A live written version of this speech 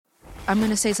I'm going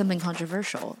to say something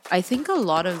controversial. I think a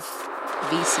lot of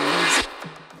VCs,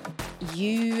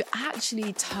 you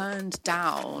actually turned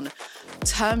down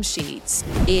term sheets.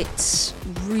 it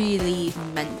really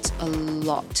meant a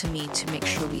lot to me to make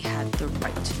sure we had the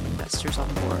right investors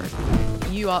on board.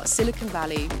 You are Silicon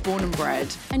Valley, born and bred,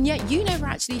 and yet you never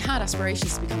actually had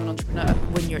aspirations to become an entrepreneur.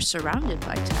 When you're surrounded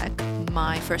by tech,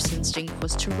 my first instinct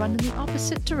was to run in the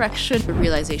opposite direction. The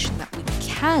realization that we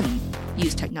can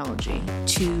use technology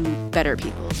to better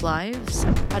people's lives.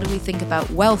 How do we think about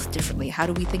wealth differently? How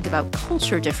do we think about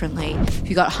culture differently? If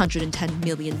you got 110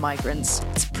 million migrants,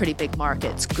 it's a pretty big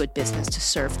market. It's good business to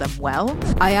serve them well.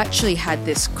 I actually had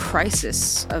this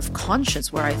crisis of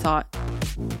conscience where I thought,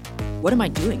 what am I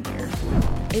doing here?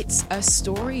 It's a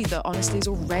story that honestly is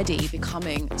already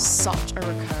becoming such a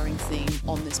recurring theme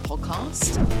on this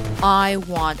podcast. I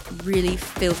want really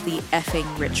filthy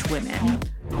effing rich women.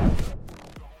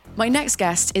 My next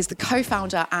guest is the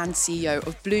co-founder and CEO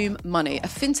of Bloom Money, a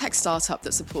fintech startup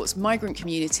that supports migrant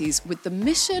communities with the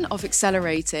mission of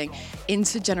accelerating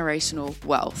intergenerational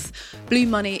wealth. Bloom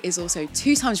Money is also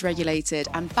 2 times regulated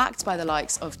and backed by the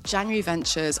likes of January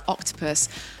Ventures, Octopus,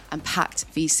 and Pact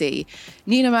VC.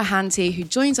 Nina Mohanty, who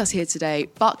joins us here today,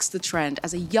 bucks the trend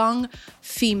as a young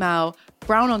female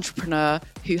brown entrepreneur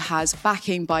who has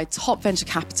backing by top venture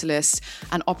capitalists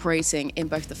and operating in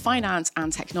both the finance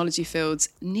and technology fields.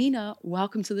 Nina,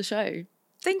 welcome to the show.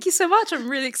 Thank you so much. I'm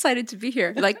really excited to be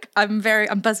here. I'm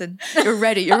buzzing. You're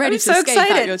ready to so escape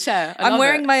excited. out your chair. I'm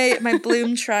wearing my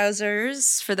Bloom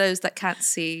trousers. For those that can't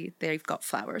see, they've got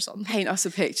flowers on. Paint us a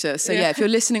picture. So yeah, if you're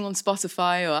listening on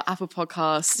Spotify or Apple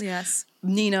Podcasts, yes,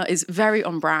 Nina is very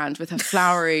on brand with her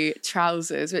flowery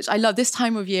trousers, which I love. This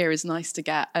time of year is nice to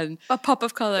get and a pop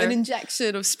of color, an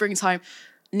injection of springtime.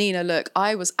 Nina, look,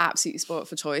 I was absolutely spoiled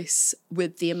for choice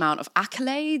with the amount of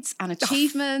accolades and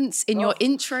achievements in your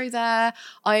intro there.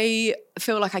 I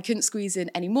feel like I couldn't squeeze in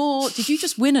any more. Did you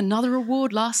just win another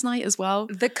award last night as well?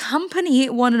 The company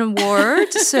won an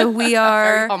award, so we are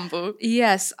very humble.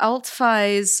 Yes,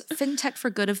 AltFi's FinTech for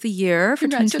Good of the Year for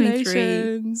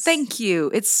 2023. Thank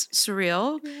you. It's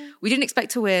surreal. Yeah. We didn't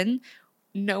expect to win.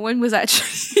 No one was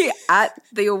actually at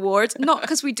the awards. Not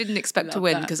because we didn't expect to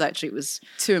win, because actually it was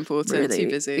too important, really too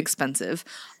busy, expensive.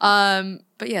 But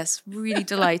yes, really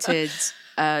delighted.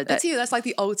 That's like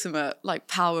the ultimate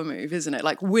power move, isn't it?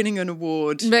 Like winning an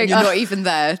award and you're not even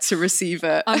there to receive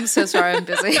it. I'm so sorry, I'm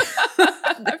busy.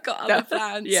 I've got other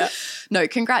plans. Yeah. No,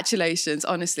 congratulations.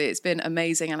 Honestly, it's been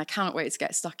amazing and I cannot wait to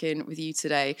get stuck in with you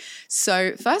today.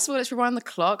 So first of all, let's rewind the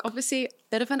clock. Obviously, a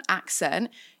bit of an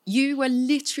accent. You were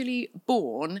literally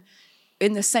born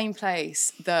in the same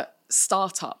place that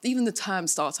startup, even the term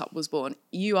startup was born.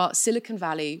 You are Silicon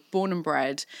Valley, born and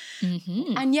bred.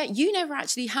 Mm-hmm. And yet you never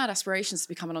actually had aspirations to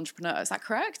become an entrepreneur. Is that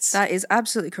correct? That is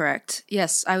absolutely correct.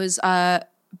 Yes, I was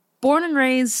born and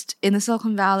raised in the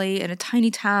Silicon Valley in a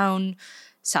tiny town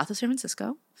south of San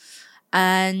Francisco.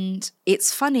 And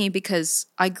it's funny because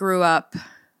I grew up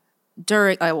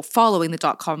following the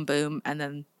dot-com boom and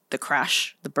then the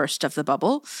crash, the burst of the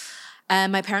bubble.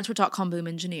 And my parents were dot-com boom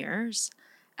engineers.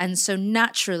 And so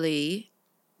naturally,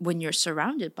 when you're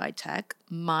surrounded by tech,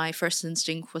 my first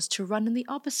instinct was to run in the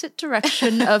opposite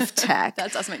direction of tech.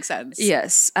 That does make sense.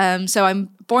 Yes. So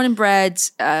I'm born and bred.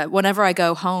 Whenever I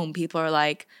go home, people are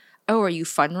like, oh, are you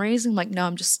fundraising? I'm like, no,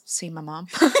 I'm just seeing my mom.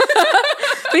 But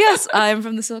yes, I'm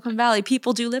from the Silicon Valley.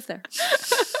 People do live there.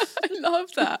 I love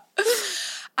that.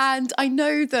 And I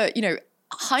know that,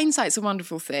 hindsight's a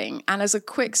wonderful thing. And as a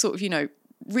quick sort of,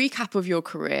 recap of your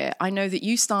career, I know that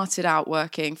you started out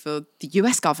working for the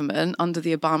US government under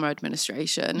the Obama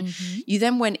administration. Mm-hmm. You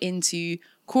then went into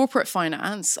corporate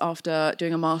finance after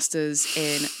doing a master's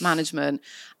in management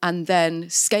and then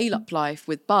scale up life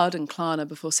with Bud and Klarna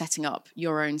before setting up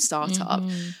your own startup.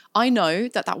 Mm-hmm. I know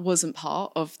that wasn't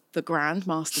part of the grand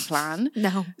master plan.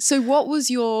 No. So what was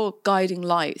your guiding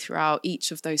light throughout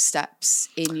each of those steps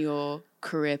in your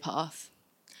career path?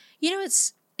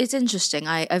 It's interesting.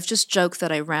 I've just joked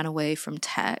that I ran away from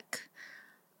tech.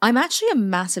 I'm actually a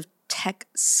massive tech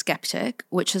skeptic,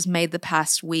 which has made the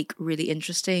past week really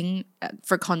interesting.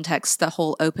 For context, the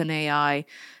whole OpenAI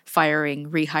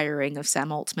firing, rehiring of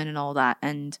Sam Altman and all that,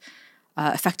 and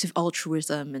effective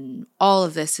altruism and all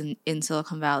of this in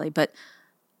Silicon Valley. But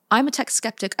I'm a tech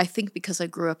skeptic, I think, because I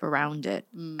grew up around it.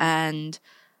 And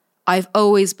I've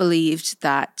always believed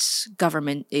that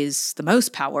government is the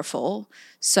most powerful.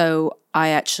 So I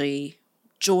actually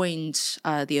joined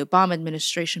the Obama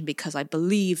administration because I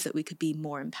believe that we could be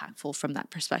more impactful from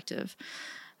that perspective.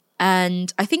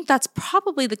 And I think that's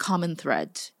probably the common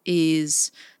thread,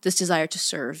 is this desire to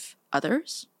serve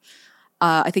others.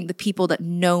 I think the people that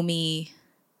know me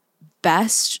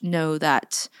best know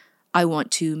that I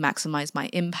want to maximize my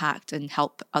impact and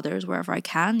help others wherever I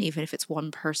can, even if it's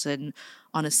one person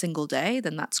on a single day,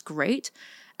 then that's great.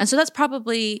 And so that's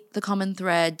probably the common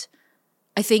thread.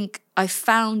 I think I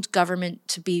found government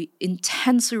to be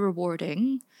intensely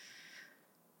rewarding,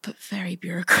 but very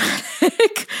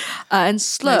bureaucratic and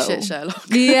slow. No shit, Sherlock.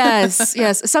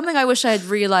 Yes. Something I wish I had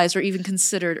realized or even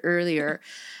considered earlier.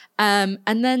 And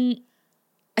then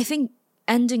I think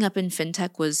ending up in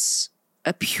fintech was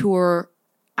a pure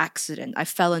accident. I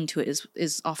fell into it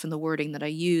is often the wording that I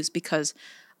use because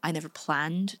I never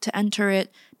planned to enter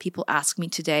it. People ask me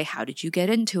today, how did you get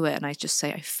into it? And I just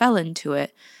say I fell into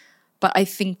it. But I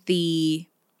think the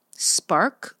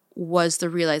spark was the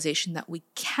realization that we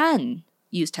can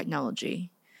use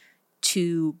technology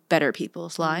to better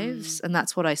people's lives. And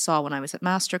that's what I saw when I was at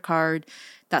MasterCard.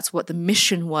 That's what the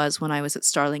mission was when I was at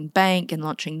Starling Bank and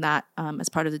launching that as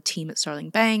part of the team at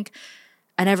Starling Bank.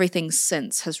 And everything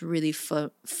since has really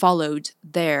followed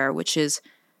there, which is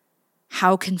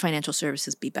how can financial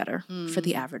services be better for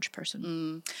the average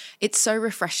person? It's so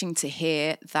refreshing to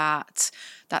hear that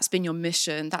that's been your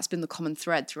mission. That's been the common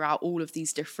thread throughout all of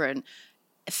these different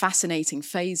fascinating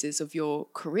phases of your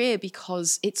career,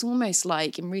 because it's almost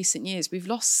like in recent years we've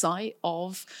lost sight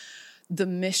of the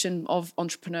mission of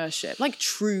entrepreneurship, like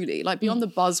truly, like beyond the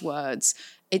buzzwords.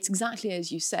 It's exactly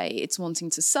as you say, it's wanting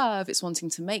to serve, it's wanting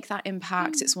to make that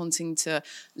impact, it's wanting to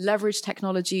leverage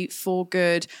technology for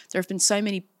good. There have been so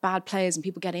many bad players and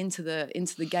people get into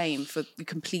the game for the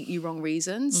completely wrong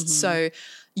reasons. So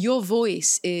your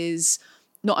voice is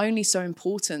not only so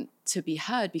important to be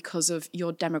heard because of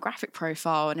your demographic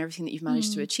profile and everything that you've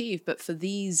managed to achieve, but for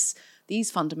these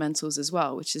fundamentals as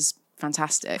well, which is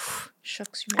fantastic.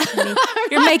 Shucks,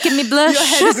 you're making me blush. Your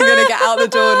head isn't going to get out the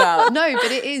door now. No,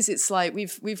 but it is. It's like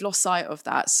we've lost sight of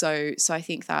that. So I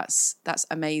think that's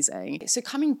amazing. So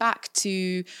coming back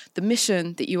to the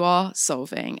mission that you are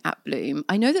solving at Bloom,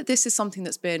 I know that this is something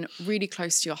that's been really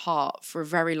close to your heart for a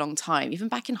very long time. Even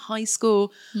back in high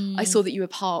school, I saw that you were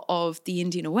part of the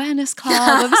Indian Awareness Club.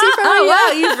 Obviously,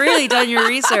 wow, you've really done your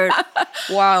research.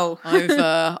 Wow.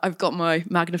 I've got my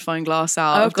magnifying glass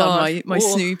out. I've done my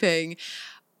snooping.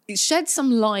 It sheds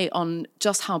some light on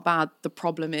just how bad the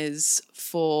problem is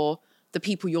for the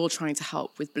people you're trying to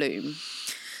help with Bloom.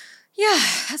 Yeah,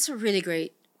 that's a really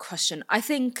great question. I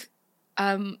think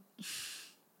I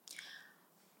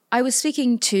was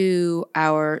speaking to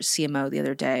our CMO the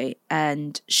other day,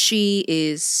 and she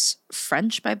is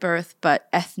French by birth, but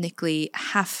ethnically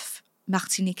half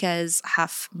Martiniquaise,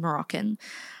 half Moroccan.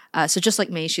 So just like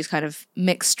me, she's kind of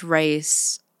mixed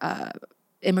race,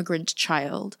 immigrant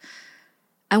child.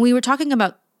 And we were talking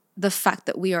about the fact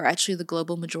that we are actually the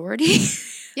global majority.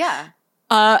 Yeah.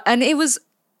 And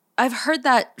I've heard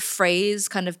that phrase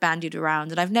kind of bandied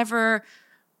around, and I've never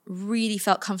really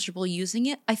felt comfortable using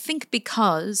it. I think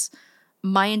because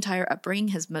my entire upbringing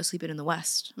has mostly been in the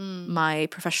West. My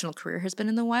professional career has been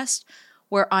in the West,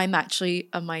 where I'm actually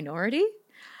a minority.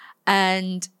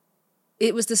 And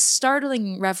it was this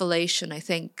startling revelation, I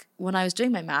think, when I was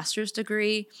doing my master's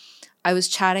degree. I was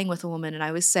chatting with a woman and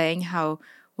I was saying how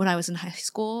when I was in high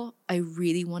school, I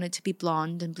really wanted to be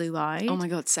blonde and blue-eyed. Oh my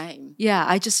God, same. Yeah,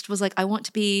 I just was like, I want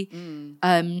to be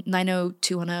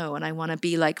 90210 and I want to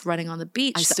be like running on the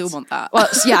beach. I still want that. Well,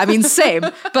 yeah, I mean, same.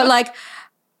 But like,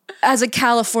 as a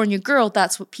California girl,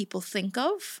 that's what people think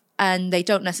of. And they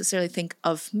don't necessarily think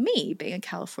of me being a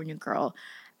California girl.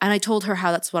 And I told her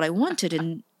how that's what I wanted.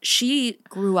 And she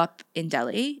grew up in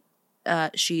Delhi.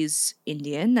 She's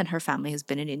Indian and her family has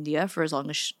been in India for as long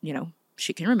as,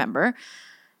 she can remember.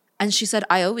 And she said,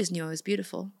 I always knew I was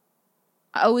beautiful.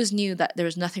 I always knew that there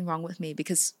was nothing wrong with me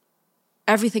because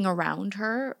everyone around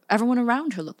her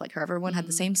looked like her. Everyone had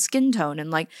the same skin tone.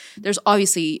 And like, there's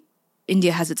obviously,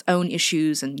 India has its own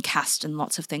issues and caste and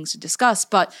lots of things to discuss.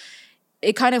 But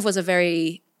it kind of was a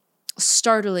very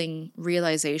startling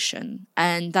realization.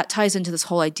 And that ties into this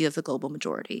whole idea of the global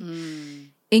majority.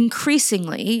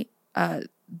 Increasingly,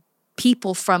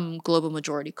 people from global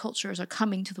majority cultures are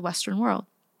coming to the Western world.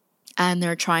 And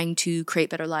they're trying to create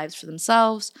better lives for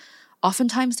themselves.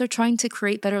 Oftentimes, they're trying to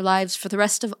create better lives for the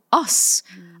rest of us.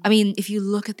 I mean, if you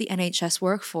look at the NHS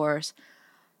workforce,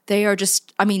 they are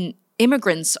just,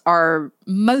 immigrants are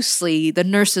mostly the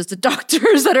nurses, the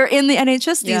doctors that are in the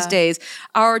NHS these days.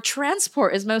 Our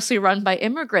transport is mostly run by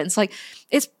immigrants. Like,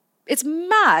 it's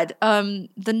mad,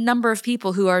 the number of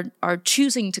people who are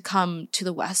choosing to come to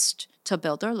the West to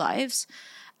build their lives.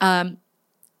 And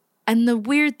the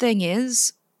weird thing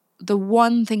is, the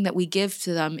one thing that we give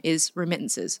to them is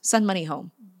remittances. Send money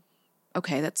home.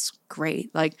 Okay, that's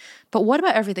great. But what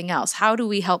about everything else? How do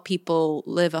we help people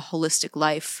live a holistic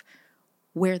life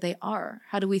where they are?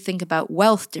 How do we think about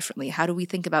wealth differently? How do we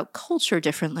think about culture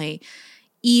differently?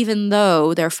 Even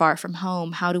though they're far from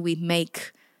home, how do we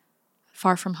make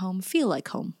far from home feel like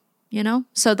home? You know?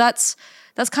 So that's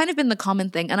kind of been the common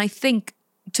thing. And I think,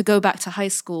 to go back to high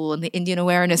school and the Indian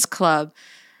Awareness Club,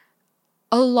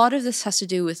 a lot of this has to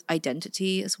do with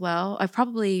identity as well. I've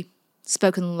probably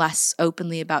spoken less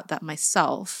openly about that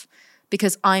myself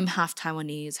because I'm half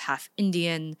Taiwanese, half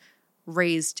Indian,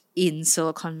 raised in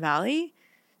Silicon Valley.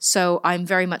 So I'm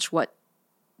very much what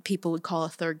people would call a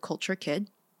third culture kid.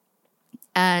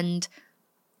 And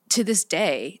to this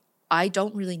day, I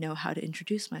don't really know how to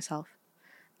introduce myself.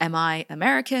 Am I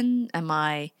American? Am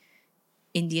I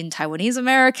Indian Taiwanese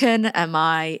American? Am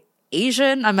I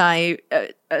Asian? Am I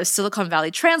a Silicon Valley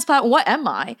transplant? What am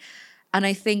I? And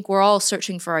I think we're all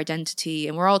searching for identity,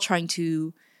 and we're all trying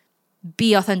to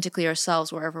be authentically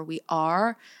ourselves wherever we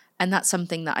are. And that's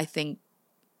something that I think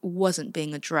wasn't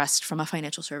being addressed from a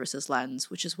financial services lens,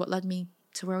 which is what led me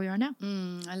to where we are now.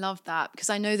 I love that, because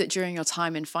I know that during your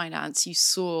time in finance, you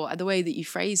saw, the way that you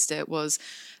phrased it was,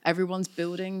 everyone's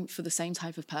building for the same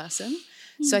type of person.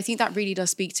 So I think that really does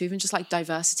speak to even just like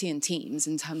diversity in teams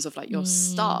in terms of like your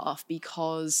staff,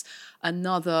 because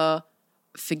another,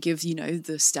 forgive,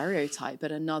 the stereotype,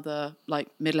 but another like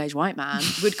middle-aged white man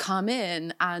would come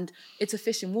in and it's a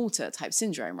fish in water type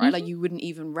syndrome, right? Like you wouldn't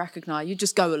even recognize, you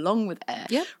just go along with it.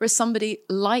 Yep. Whereas somebody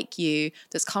like you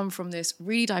that's come from this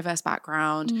really diverse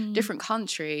background, different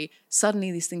country,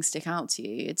 suddenly these things stick out to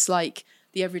you. It's like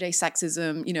the everyday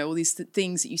sexism, all these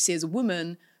things that you see as a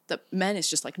woman that men, it's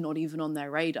just like not even on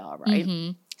their radar, right?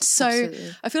 So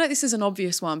absolutely. I feel like this is an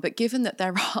obvious one, but given that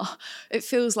it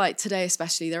feels like today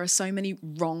especially, there are so many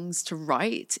wrongs to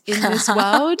right in this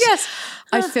world. Yes.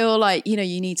 I feel like, you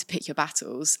need to pick your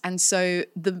battles. And so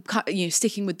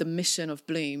sticking with the mission of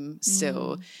Bloom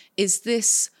still, is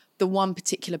this the one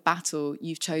particular battle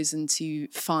you've chosen to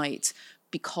fight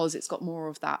because it's got more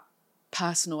of that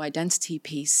personal identity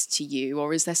piece to you?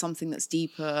 Or is there something that's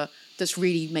deeper that's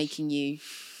really making you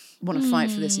want to fight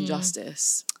for this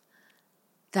injustice?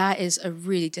 That is a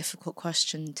really difficult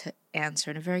question to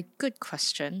answer, and a very good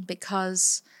question,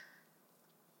 because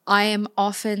I am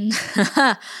often,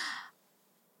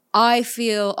 I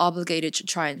feel obligated to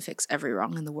try and fix every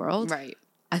wrong in the world. Right.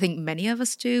 I think many of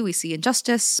us do. We see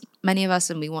injustice, many of us,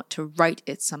 and we want to right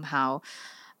it somehow.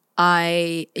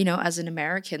 I, as an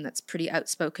American that's pretty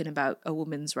outspoken about a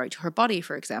woman's right to her body,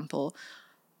 for example,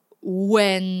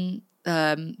 when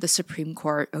the Supreme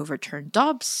Court overturned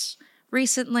Dobbs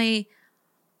recently,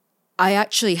 I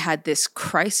actually had this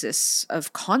crisis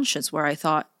of conscience where I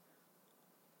thought,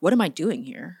 what am I doing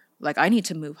here? Like, I need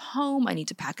to move home. I need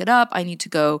to pack it up. I need to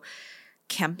go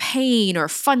campaign or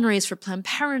fundraise for Planned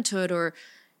Parenthood or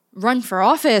run for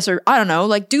office, or I don't know,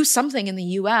 like do something in the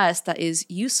US that is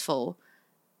useful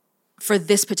for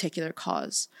this particular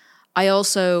cause. I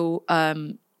also,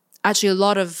 actually a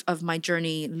lot of my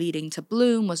journey leading to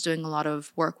Bloom was doing a lot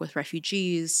of work with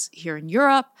refugees here in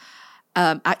Europe.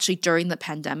 Actually, during the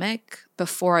pandemic,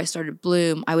 before I started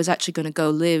Bloom, I was actually going to go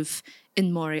live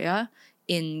in Moria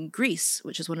in Greece,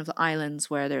 which is one of the islands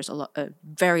where there's a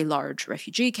very large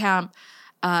refugee camp.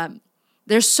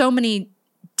 There's so many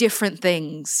different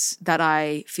things that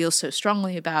I feel so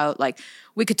strongly about. Like,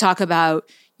 we could talk about,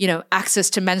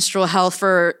 access to menstrual health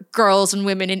for girls and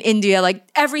women in India, like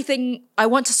everything. I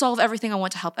want to solve everything. I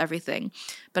want to help everything.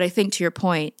 But I think, to your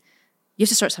point, you have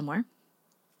to start somewhere.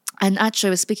 And actually,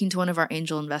 I was speaking to one of our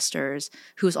angel investors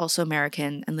who is also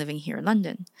American and living here in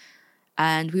London.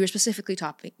 And we were specifically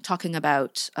talking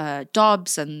about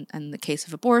Dobbs and the case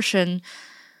of abortion.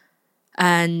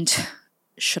 And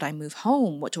should I move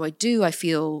home? What do I do? I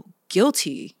feel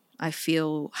guilty. I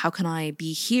feel, how can I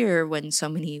be here when so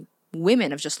many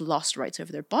women have just lost rights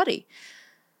over their body?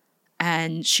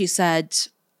 And she said,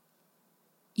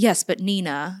 yes, but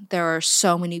Nina, there are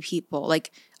so many people.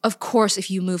 Like, of course, if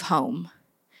you move home,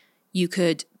 you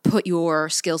could put your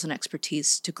skills and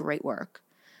expertise to great work.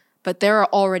 But there are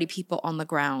already people on the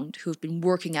ground who've been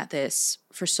working at this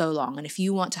for so long. And if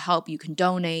you want to help, you can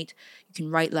donate, you can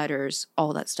write letters,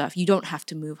 all that stuff. You don't have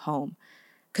to move home,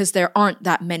 because there aren't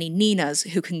that many Ninas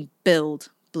who can build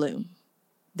Bloom.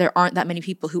 There aren't that many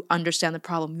people who understand the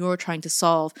problem you're trying to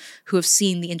solve, who have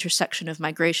seen the intersection of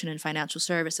migration and financial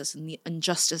services and the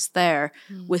injustice there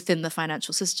within the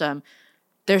financial system.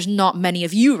 There's not many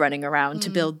of you running around to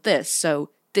build this. So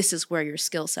this is where your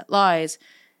skill set lies.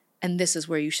 And this is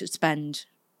where you should spend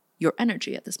your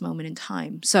energy at this moment in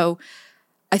time. So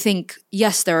I think,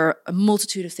 yes, there are a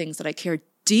multitude of things that I care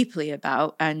deeply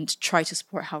about and try to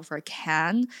support however I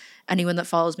can. Anyone that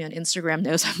follows me on Instagram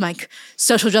knows I'm like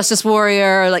social justice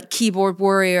warrior, like keyboard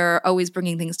warrior, always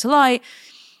bringing things to light.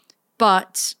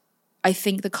 But I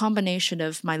think the combination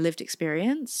of my lived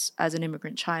experience as an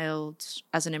immigrant child,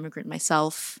 as an immigrant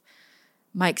myself,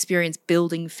 my experience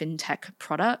building fintech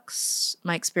products,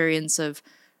 my experience of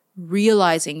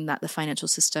realizing that the financial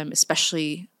system,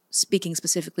 especially speaking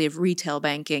specifically of retail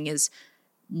banking, is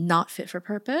not fit for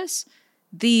purpose.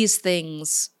 These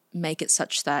things make it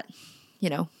such that,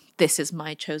 this is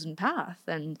my chosen path.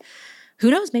 And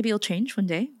who knows, maybe it'll change one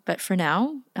day. But for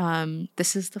now,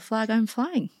 this is the flag I'm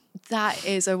flying. That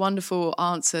is a wonderful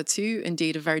answer to,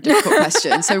 indeed, a very difficult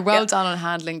question. So well done on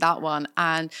handling that one.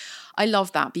 And I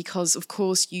love that because, of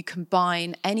course, you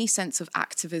combine any sense of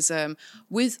activism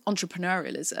with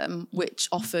entrepreneurialism, which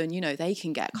often, they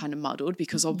can get kind of muddled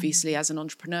because obviously as an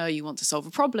entrepreneur, you want to solve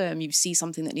a problem, you see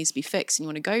something that needs to be fixed and you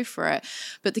want to go for it.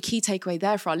 But the key takeaway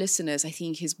there for our listeners, I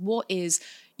think, is what is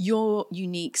your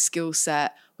unique skill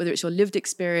set, whether it's your lived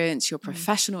experience, your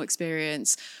professional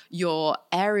experience, your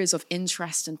areas of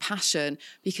interest and passion,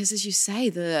 because as you say,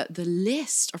 the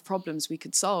list of problems we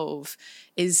could solve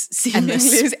is seemingly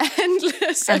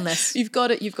endless. Endless. You've got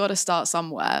to start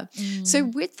somewhere. So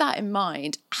with that in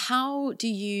mind, how do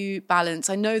you balance?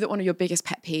 I know that one of your biggest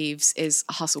pet peeves is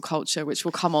hustle culture, which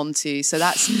we'll come on to. So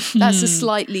that's a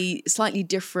slightly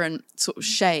different sort of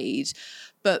shade.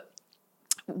 But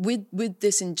with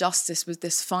this injustice, with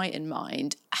this fight in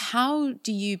mind, how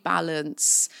do you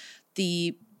balance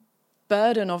the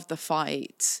burden of the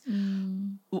fight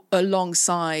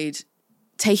alongside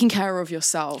taking care of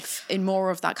yourself in more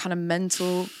of that kind of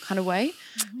mental kind of way?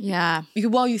 Yeah.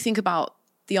 Because while you think about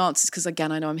the answers, because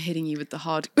again, I know I'm hitting you with the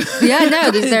hard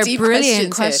they're deep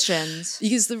brilliant questions.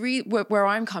 Because where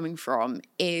I'm coming from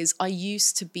is I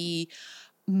used to be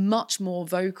much more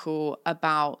vocal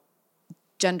about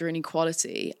gender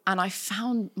inequality. And I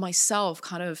found myself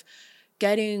kind of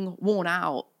getting worn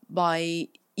out by,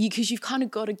 because you've kind of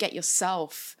got to get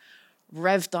yourself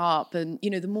revved up. And,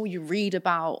 the more you read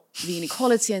about the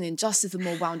inequality and the injustice, the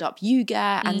more wound up you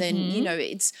get. And then,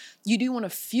 you do want to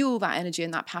fuel that energy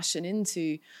and that passion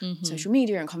into social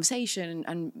media and conversation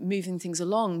and moving things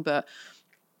along. But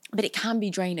it can be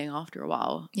draining after a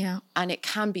while. Yeah. And it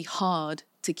can be hard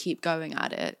to keep going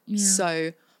at it. Yeah.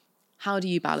 So how do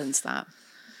you balance that?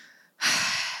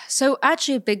 So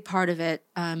actually a big part of it,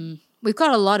 we've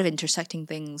got a lot of intersecting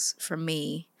things for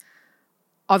me.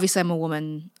 Obviously, I'm a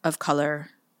woman of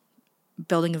color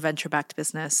building a venture-backed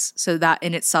business. So that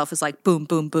in itself is like boom,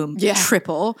 boom, boom,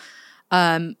 triple.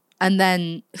 And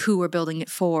then who we're building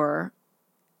it for,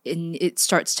 it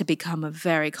starts to become a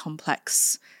very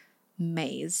complex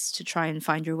maze to try and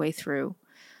find your way through.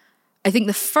 I think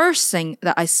the first thing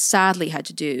that I sadly had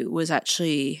to do was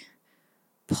actually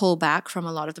pull back from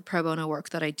a lot of the pro bono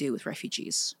work that I do with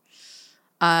refugees.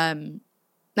 That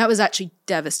was actually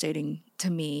devastating to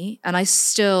me. And I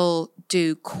still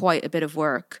do quite a bit of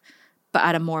work, but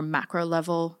at a more macro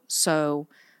level. So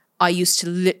I used to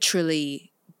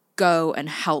literally go and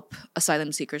help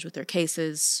asylum seekers with their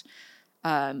cases,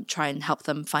 try and help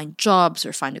them find jobs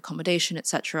or find accommodation,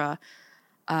 etc.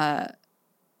 And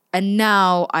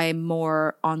now I'm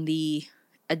more on the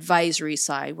advisory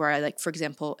side where I, for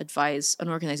example, advise an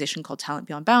organization called Talent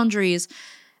Beyond Boundaries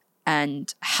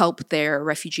and help their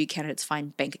refugee candidates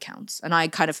find bank accounts. And I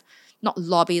kind of, not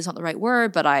lobby is not the right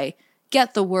word, but I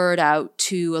get the word out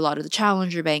to a lot of the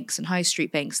challenger banks and high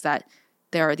street banks that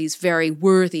there are these very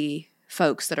worthy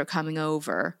folks that are coming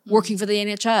over, working for the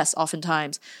NHS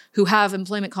oftentimes, who have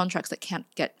employment contracts that can't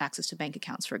get access to bank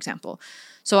accounts, for example.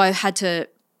 So I had to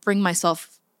bring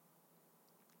myself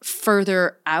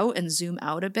further out and zoom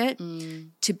out a bit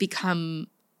to become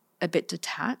a bit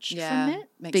detached from it,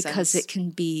 because it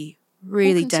can be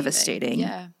really devastating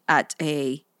at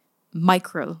a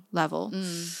micro level.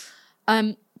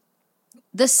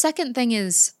 The second thing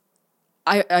is,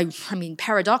 I mean,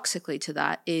 paradoxically to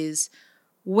that is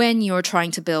when you're trying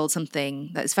to build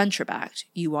something that is venture-backed,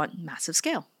 you want massive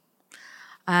scale.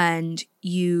 And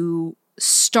you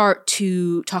start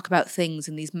to talk about things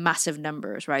in these massive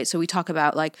numbers, right? So we talk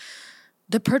about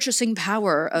the purchasing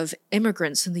power of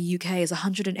immigrants in the UK is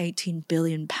 118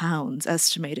 billion pounds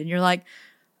estimated. And you're like,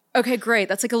 okay, great.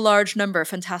 That's a large number.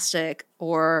 Fantastic.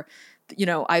 Or,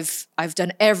 I've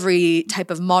done every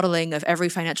type of modeling of every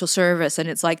financial service, and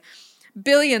it's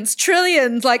billions,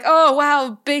 trillions, oh,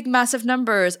 wow, big, massive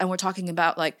numbers. And we're talking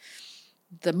about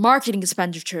the marketing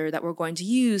expenditure that we're going to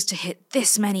use to hit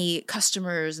this many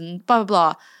customers and blah, blah,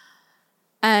 blah.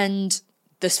 And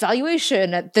this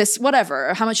valuation at this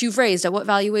whatever, how much you've raised at what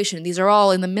valuation. These are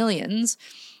all in the millions.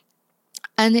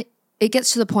 And it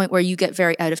gets to the point where you get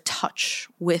very out of touch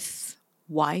with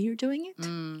why you're doing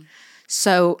it.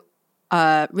 So,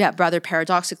 rather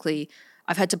paradoxically,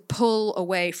 I've had to pull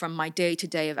away from my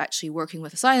day-to-day of actually working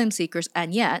with asylum seekers,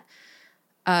 and yet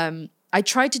I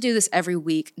try to do this every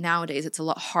week. Nowadays, it's a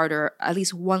lot harder. At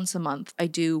least once a month, I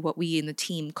do what we in the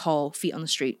team call Feet on the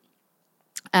Street.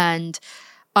 And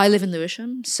I live in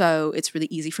Lewisham, so it's really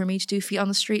easy for me to do Feet on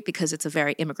the Street because it's a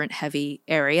very immigrant-heavy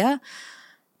area.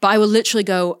 But I will literally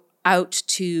go out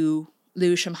to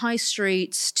Lewisham High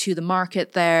Street, to the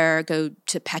market there, go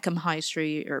to Peckham High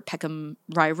Street or Peckham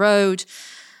Rye Road,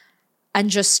 and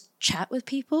just chat with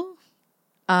people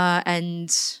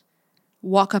and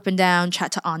walk up and down,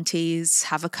 chat to aunties,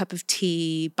 have a cup of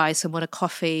tea, buy someone a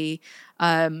coffee.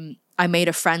 I made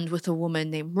a friend with a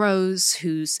woman named Rose,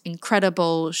 who's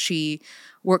incredible. She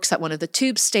works at one of the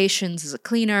tube stations as a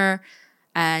cleaner,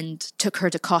 and took her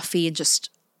to coffee and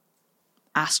just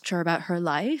asked her about her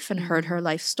life and heard her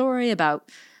life story about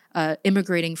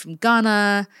immigrating from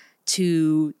Ghana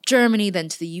to Germany, then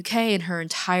to the UK, and her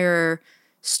entire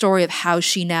story of how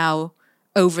she now,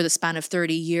 over the span of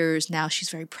 30 years, now she's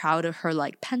very proud of her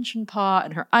like pension pot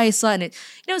and her ISA. And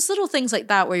it's little things like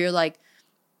that where you're like,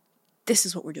 this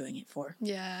is what we're doing it for.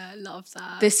 Yeah, I love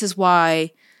that. This is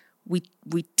why we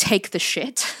take the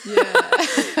shit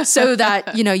so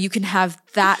that, you can have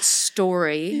that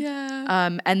story.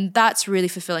 Yeah. And that's really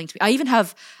fulfilling to me. I even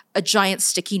have a giant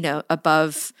sticky note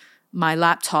above my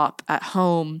laptop at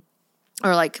home,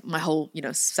 or like my whole,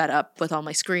 setup with all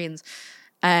my screens.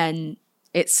 And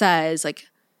it says like,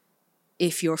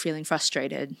 if you're feeling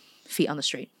frustrated, feet on the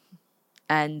street.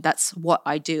 And that's what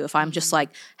I do. If I'm just like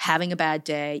having a bad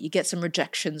day, you get some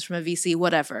rejections from a VC,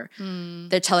 whatever.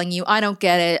 They're telling you, I don't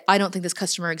get it. I don't think this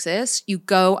customer exists. You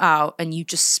go out and you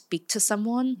just speak to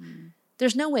someone.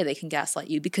 There's no way they can gaslight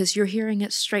you because you're hearing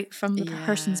it straight from the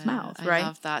person's mouth, right? I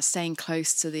love that. Staying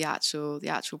close to the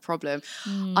actual problem.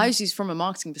 I was used from a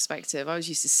marketing perspective. I was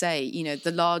used to say,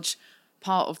 the large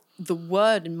part of the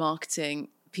word in marketing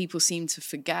people seem to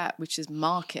forget, which is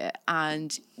market.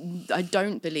 And I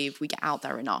don't believe we get out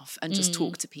there enough and just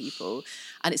talk to people.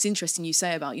 And it's interesting you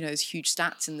say about, those huge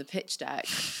stats in the pitch deck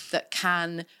that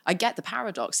I get the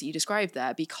paradox that you described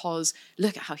there, because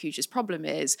look at how huge this problem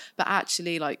is, but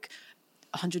actually like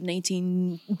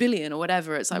 118 billion or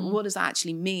whatever, it's like, what does that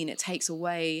actually mean? It takes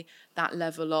away that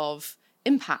level of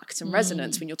impact and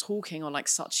resonance when you're talking on like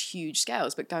such huge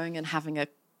scales. But going and having a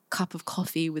cup of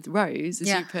coffee with Rose, as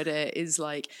you put it, is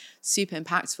like super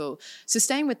impactful. So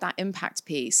staying with that impact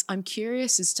piece, I'm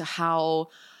curious as to how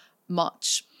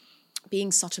much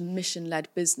being such a mission-led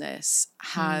business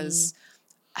has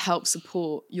helped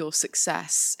support your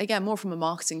success. Again, more from a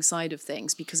marketing side of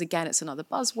things, because again, it's another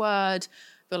buzzword.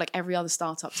 I feel like every other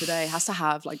startup today has to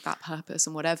have like that purpose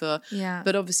and whatever. Yeah.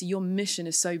 But obviously your mission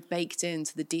is so baked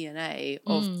into the DNA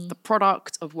of the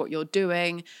product, of what you're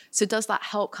doing. So does that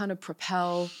help kind of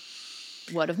propel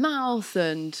word of mouth?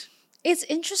 And it's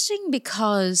interesting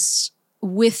because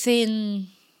within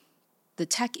the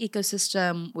tech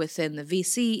ecosystem, within the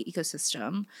VC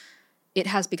ecosystem, it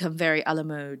has become very a la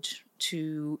mode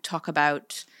to talk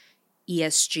about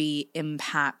ESG,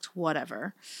 impact,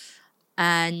 whatever.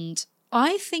 And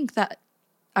I think that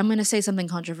I'm going to say something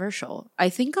controversial. I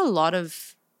think a lot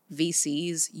of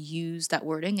VCs use that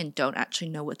wording and don't actually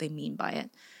know what they mean by it.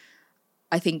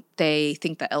 I think they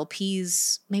think that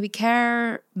LPs maybe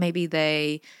care. Maybe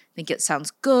they think it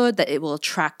sounds good, that it will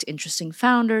attract interesting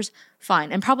founders.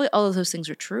 Fine. And probably all of those things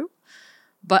are true.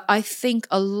 But I think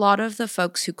a lot of the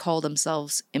folks who call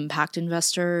themselves impact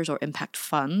investors or impact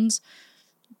funds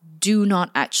do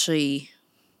not actually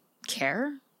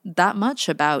care that much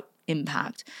about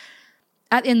impact.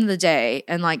 At the end of the day,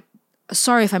 and like,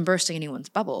 sorry if I'm bursting anyone's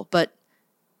bubble, but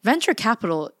venture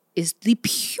capital is the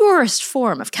purest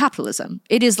form of capitalism.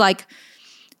 It is like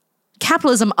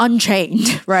capitalism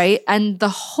unchained, right? And the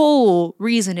whole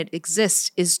reason it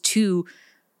exists is to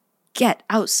get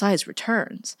outsized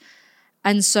returns.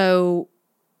 And so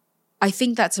I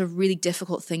think that's a really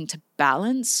difficult thing to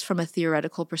balance from a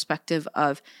theoretical perspective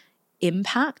of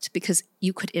impact, because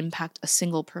you could impact a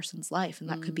single person's life and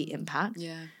that could be impact.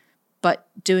 Yeah. But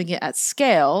doing it at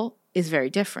scale is very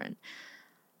different.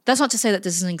 That's not to say that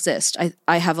this doesn't exist.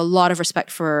 I have a lot of respect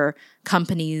for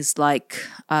companies like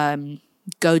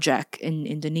Gojek in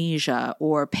Indonesia,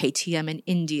 or Paytm in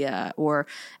India, or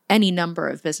any number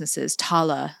of businesses,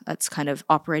 Tala, that's kind of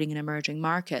operating in emerging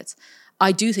markets.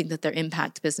 I do think that they're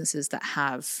impact businesses that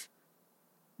have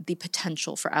the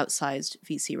potential for outsized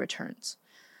VC returns.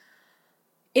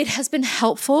 It has been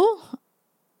helpful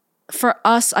for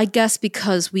us, I guess,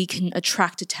 because we can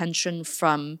attract attention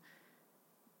from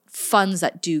funds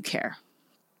that do care.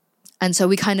 And so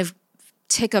we kind of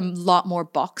tick a lot more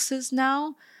boxes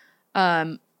now.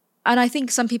 And I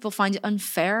think some people find it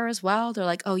unfair as well. They're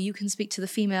like, oh, you can speak to the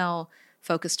female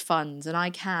focused funds and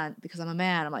I can't because I'm a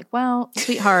man. I'm like, well,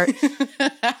 sweetheart,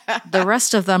 the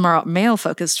rest of them are male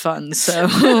focused funds. So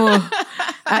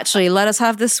actually, let us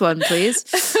have this one,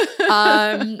 please.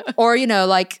 Or, you know,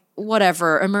 like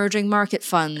whatever, emerging market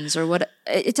funds or what,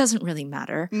 it doesn't really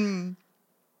matter.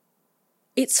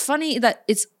 It's funny that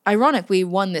it's ironic we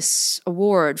won this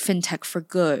award, FinTech for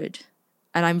Good,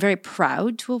 and I'm very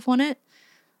proud to have won it,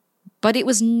 but it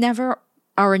was never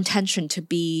our intention to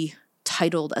be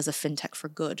titled as a FinTech for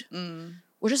Good.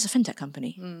 We're just a FinTech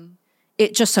company.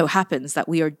 It just so happens that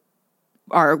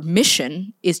our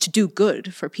mission is to do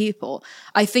good for people.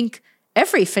 I think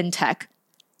every FinTech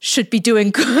should be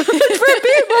doing good for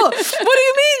people. What do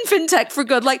you mean FinTech for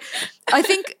Good? Like, I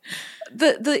think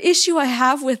the issue I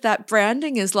have with that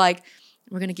branding is like,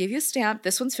 we're going to give you a stamp.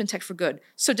 This one's FinTech for Good.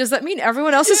 So does that mean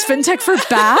everyone else is FinTech for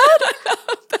bad?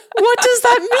 What does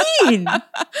that mean?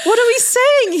 What are we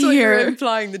saying so here? You're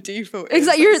implying the default.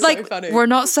 Exactly. You're so like, funny. We're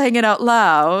not saying it out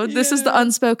loud. This is the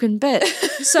unspoken bit.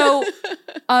 So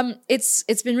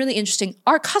it's been really interesting.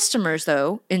 Our customers,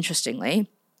 though, interestingly,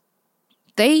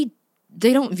 they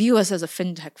don't view us as a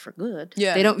FinTech for Good.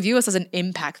 Yeah. They don't view us as an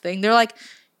impact thing. They're like,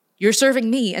 you're serving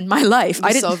me and my life.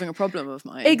 You're solving a problem of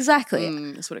mine.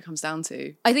 Exactly. That's what it comes down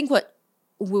to. I think what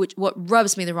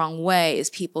rubs me the wrong way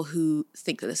is people who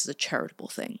think that this is a charitable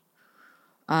thing.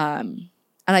 And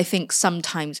I think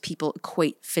sometimes people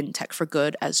equate FinTech for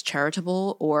Good as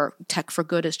charitable or tech for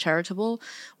good as charitable,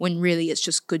 when really it's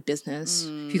just good business.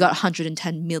 If you got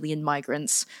 110 million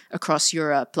migrants across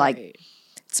Europe, like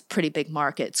it's a pretty big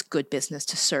market. It's good business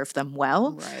to serve them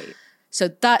well. Right. So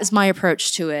that is my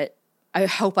approach to it. I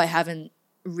hope I haven't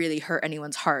really hurt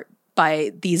anyone's heart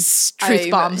by these truth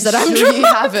bombs that I'm sure you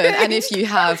haven't. And if you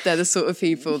have, they're the sort of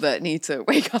people that need to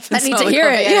wake up and need to hear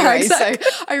it. Anyway, yeah, exactly.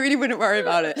 So I really wouldn't worry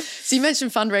about it. So you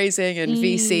mentioned fundraising and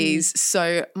VCs.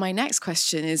 So my next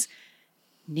question is,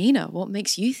 Nina, what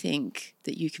makes you think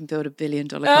that you can build $1 billion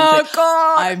company? Oh,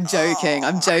 God. I'm joking.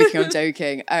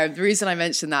 The reason I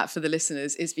mentioned that for the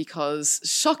listeners is because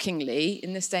shockingly,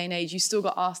 in this day and age, you still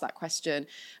got asked that question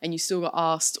and you still got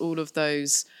asked all of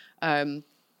those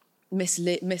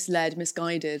misled,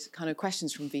 misguided kind of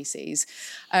questions from VCs.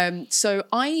 So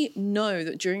I know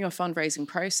that during your fundraising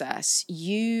process,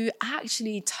 you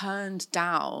actually turned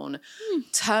down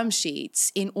term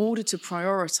sheets in order to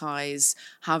prioritize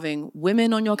having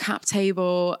women on your cap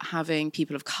table, having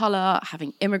people of color,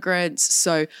 having immigrants.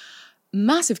 So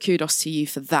massive kudos to you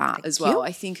for that as well.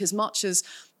 I think as much as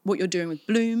what you're doing with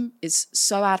Bloom is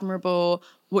so admirable,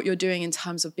 what you're doing in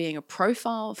terms of being a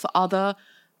profile for other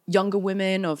younger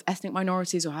women of ethnic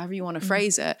minorities or however you want to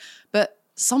phrase it. But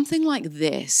something like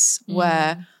this,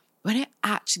 where when it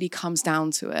actually comes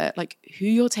down to it, like who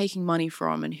you're taking money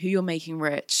from and who you're making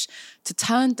rich, to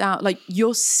turn down, like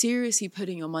you're seriously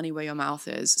putting your money where your mouth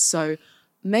is. So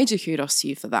major kudos to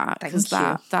you for that, because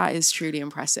that is truly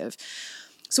impressive.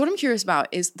 So what I'm curious about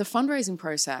is the fundraising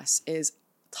process is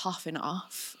tough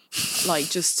enough, like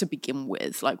just to begin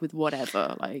with, like with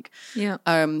whatever, like,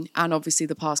 and obviously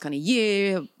the past kind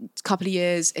of couple of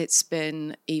years, it's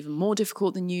been even more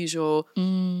difficult than usual.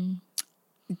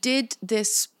 Did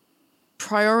this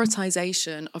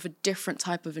prioritization of a different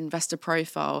type of investor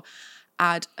profile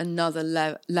add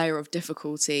another layer of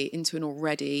difficulty into an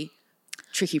already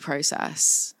tricky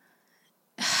process?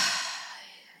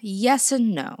 Yes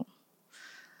and no.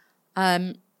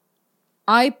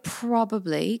 I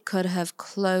probably could have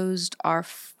closed our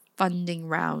funding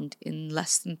round in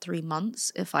less than 3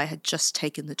 months if I had just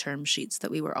taken the term sheets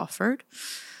that we were offered.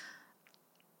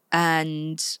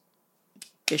 And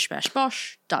bish, bash,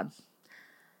 bosh, done.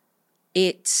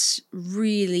 It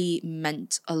really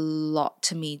meant a lot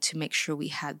to me to make sure we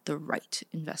had the right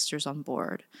investors on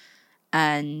board.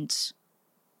 And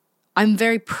I'm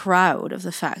very proud of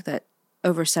the fact that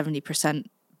over 70%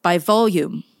 by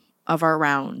volume of our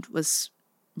round was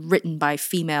written by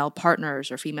female partners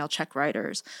or female check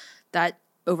writers, that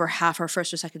over half are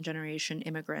first or second generation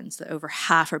immigrants, that over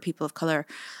half are people of color.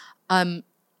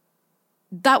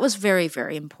 That was very,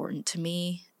 very important to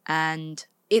me. And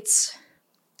it's,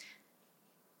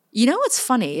 you know what's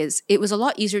funny is it was a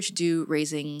lot easier to do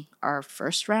raising our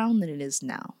first round than it is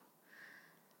now.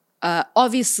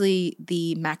 Obviously,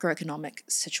 the macroeconomic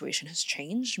situation has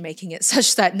changed, making it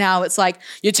such that now it's like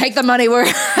you take the money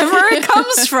wherever it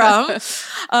comes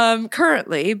from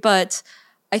currently. But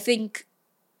I think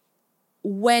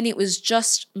when it was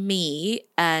just me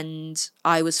and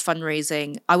I was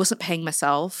fundraising, I wasn't paying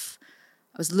myself.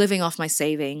 I was living off my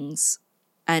savings.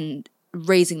 And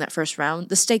raising that first round,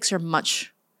 the stakes are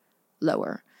much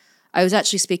lower. I was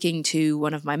actually speaking to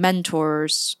one of my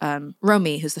mentors,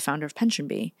 Romy, who's the founder of Pension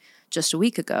Bee, just a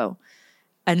week ago.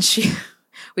 And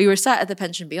we were sat at the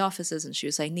Pension Bee offices and she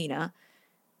was saying, Nina,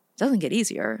 it doesn't get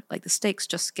easier. Like the stakes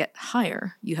just get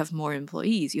higher. You have more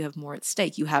employees, you have more at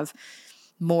stake, you have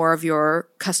more of your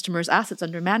customers' assets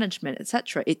under management,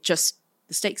 etc. The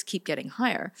stakes keep getting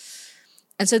higher.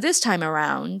 And so this time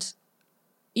around,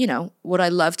 would I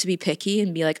love to be picky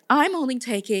and be like, I'm only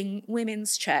taking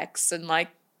women's checks and like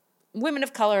women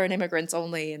of color and immigrants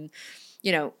only. And,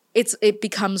 it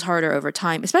becomes harder over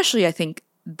time, especially I think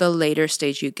the later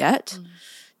stage you get,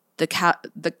 the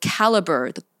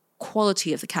caliber, the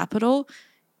quality of the capital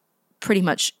pretty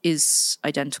much is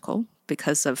identical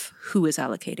because of who is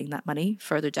allocating that money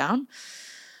further down.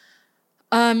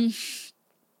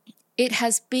 It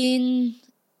has been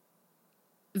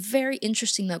very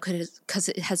interesting though, because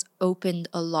it has opened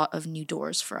a lot of new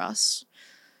doors for us.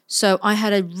 So I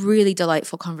had a really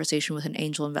delightful conversation with an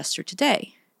angel investor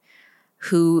today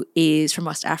who is from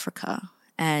West Africa,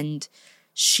 and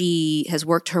she has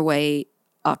worked her way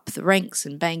up the ranks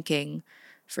in banking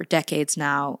for decades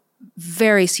now,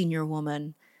 very senior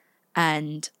woman.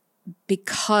 And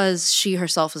because she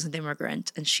herself is an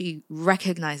immigrant and she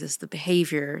recognizes the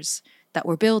behaviors that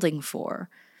we're building for,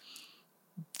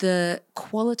 the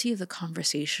quality of the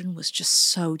conversation was just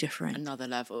so different. Another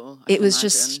level.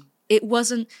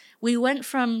 We went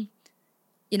from,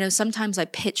 sometimes I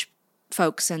pitch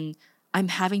folks and I'm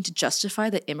having to justify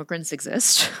that immigrants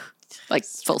exist, like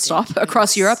full stop,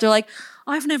 across Europe. They're like,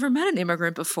 I've never met an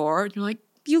immigrant before. And you're like,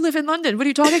 you live in London. What are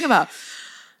you talking about?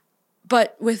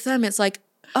 But with them, it's like,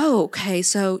 oh, okay,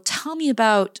 so tell me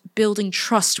about building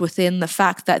trust within the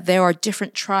fact that there are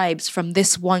different tribes from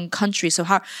this one country. So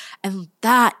how, and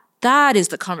that is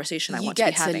the conversation I want to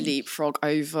be having. You get to leapfrog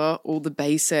over all the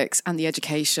basics and the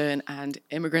education, and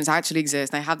immigrants actually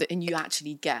exist. And you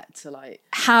actually get to like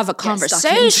have a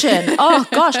conversation. Oh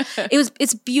gosh,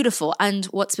 it's beautiful. And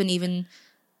what's been even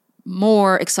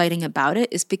more exciting about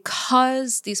it is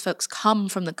because these folks come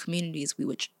from the communities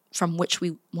from which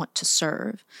we want to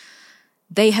serve.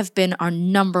 They have been our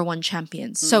number one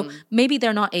champions. So maybe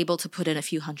they're not able to put in a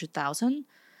few 100,000.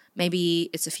 Maybe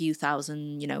it's a few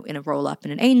thousand, in a roll up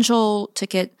in an angel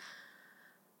ticket.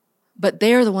 But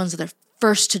they're the ones that are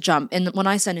first to jump. And when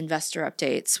I send investor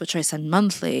updates, which I send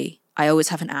monthly, I always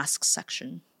have an ask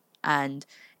section. And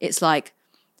it's like,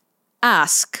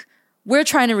 ask. We're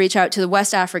trying to reach out to the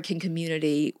West African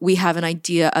community. We have an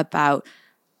idea about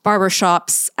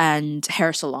barbershops and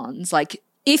hair salons. Like,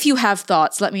 if you have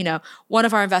thoughts, let me know. One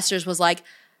of our investors was like,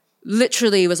 I'm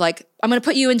going to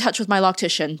put you in touch with my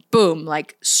loctician. Boom,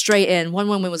 like straight in. One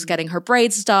woman was getting her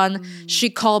braids done. She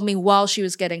called me while she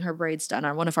was getting her braids done,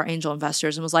 one of our angel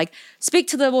investors, and was like, speak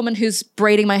to the woman who's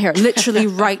braiding my hair literally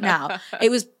right now. It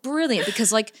was brilliant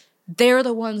because like they're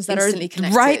the ones that instantly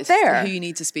are right there. Who you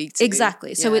need to speak to.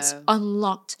 Exactly. So it's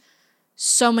unlocked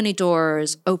so many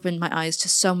doors, opened my eyes to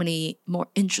so many more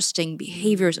interesting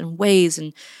behaviors and ways.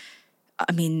 And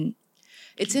I mean,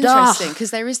 it's interesting because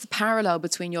there is the parallel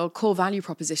between your core value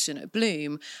proposition at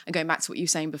Bloom and going back to what you were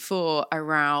saying before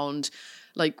around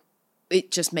like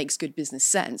it just makes good business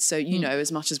sense. So,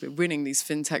 as much as we're winning these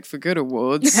FinTech for Good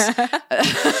awards. And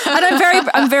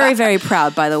I'm very, very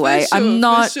proud, by the way. I'm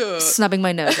not snubbing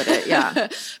my nose at it. Yeah.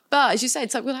 But as you say,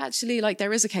 it's like, well, actually, like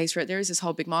there is a case for it. There is this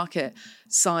whole big market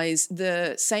size.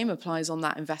 The same applies on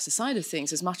that investor side of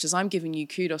things. As much as I'm giving you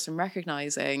kudos and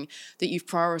recognizing that you've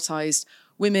prioritized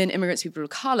women, immigrants, people of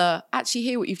color, actually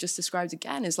here what you've just described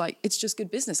again is like, it's just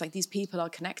good business. Like these people are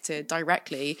connected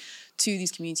directly to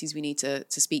these communities we need to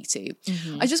speak to.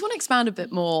 Mm-hmm. I just want to expand a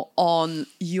bit more on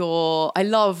I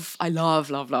love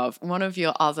one of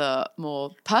your other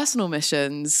more personal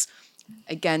missions,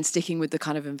 again, sticking with the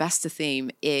kind of investor theme,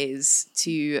 is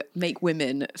to make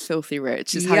women filthy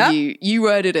rich, is how you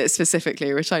worded it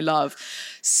specifically, which I love.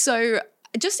 So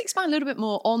just expand a little bit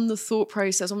more on the thought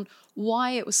process, on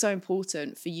why it was so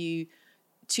important for you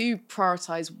to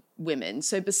prioritize women.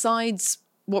 So besides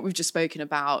what we've just spoken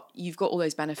about, you've got all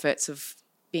those benefits of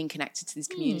being connected to these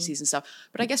communities and stuff.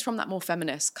 But I guess from that more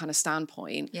feminist kind of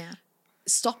standpoint,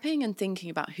 stopping and thinking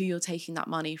about who you're taking that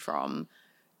money from,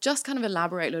 just kind of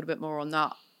elaborate a little bit more on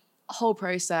that whole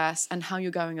process and how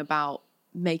you're going about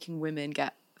making women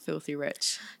get filthy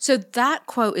rich. So that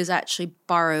quote is actually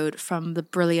borrowed from the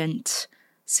brilliant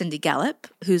Cindy Gallop,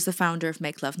 who's the founder of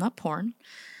Make Love Not Porn.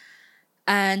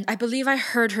 And I believe I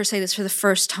heard her say this for the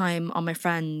first time on my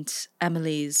friend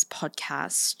Emily's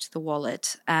podcast, The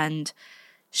Wallet. And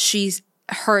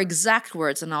her exact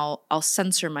words, and I'll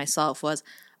censor myself, was,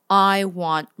 I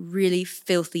want really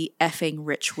filthy effing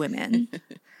rich women.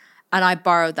 And I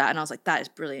borrowed that and I was like, that is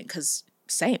brilliant because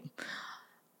same.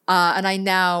 And I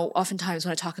now, oftentimes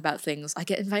when I talk about things, I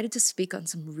get invited to speak on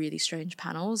some really strange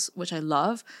panels, which I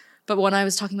love. But when I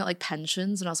was talking about like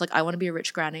pensions and I was like, I want to be a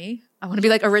rich granny. I want to be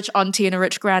like a rich auntie and a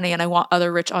rich granny. And I want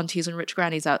other rich aunties and rich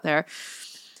grannies out there.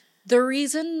 The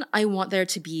reason I want there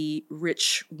to be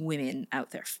rich women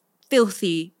out there,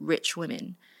 filthy rich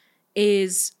women,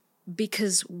 is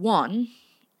because one,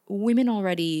 women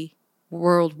already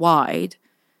worldwide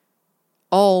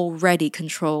already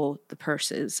control the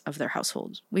purses of their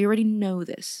households. We already know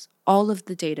this. All of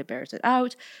the data bears it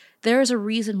out. There is a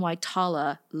reason why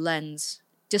Tala lends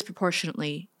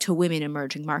disproportionately to women in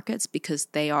emerging markets because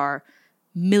they are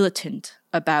militant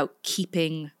about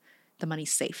keeping the money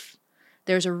safe.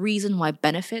 There's a reason why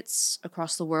benefits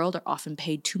across the world are often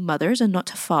paid to mothers and not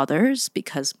to fathers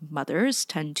because mothers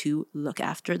tend to look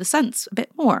after the sons a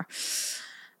bit more.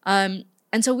 And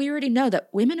so we already know that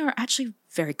women are actually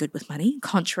very good with money,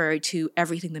 contrary to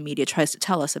everything the media tries to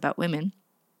tell us about women.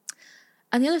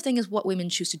 And the other thing is what women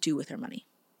choose to do with their money.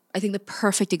 I think the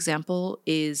perfect example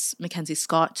is Mackenzie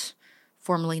Scott,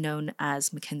 formerly known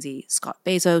as Mackenzie Scott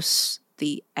Bezos,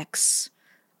 the ex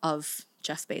of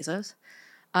Jeff Bezos.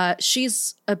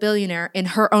 She's a billionaire in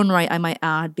her own right, I might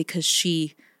add, because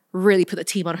she really put the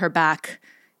team on her back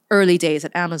early days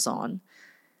at Amazon.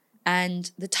 And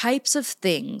the types of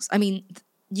things, I mean,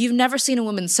 you've never seen a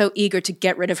woman so eager to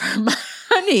get rid of her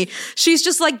money. She's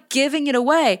just like giving it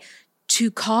away to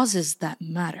causes that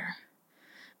matter.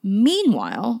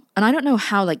 Meanwhile, and I don't know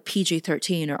how like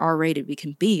PG-13 or R-rated we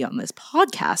can be on this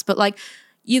podcast, but like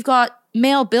you've got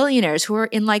male billionaires who are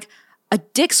in like a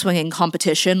dick swinging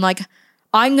competition, like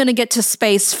I'm going to get to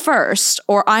space first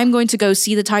or I'm going to go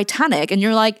see the Titanic. And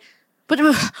you're like, but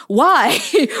why?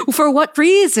 For what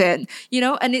reason? You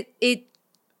know, and it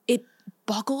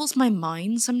boggles my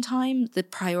mind sometimes, the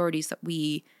priorities that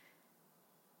we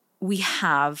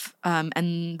have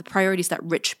and the priorities that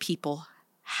rich people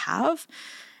have.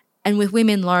 And with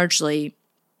women largely,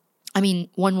 I mean,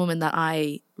 one woman that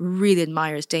I really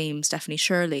admire is Dame Stephanie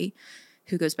Shirley,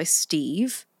 who goes by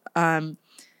Steve.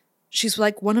 She's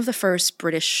like one of the first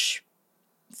British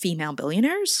female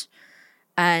billionaires.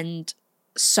 And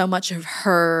so much of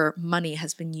her money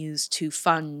has been used to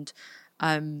fund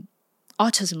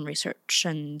autism research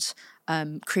and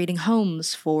creating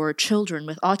homes for children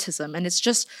with autism. And it's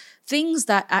just things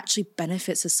that actually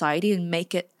benefit society and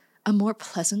make it a more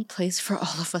pleasant place for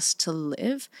all of us to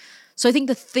live. So I think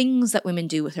the things that women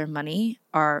do with their money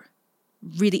are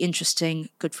really interesting,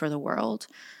 good for the world.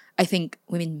 I think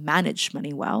women manage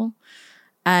money well.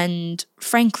 And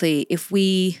frankly, if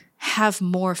we have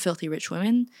more filthy rich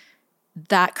women,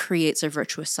 that creates a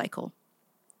virtuous cycle.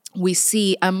 We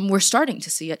see, we're starting to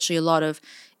see actually a lot of,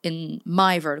 in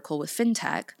my vertical with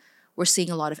fintech, we're seeing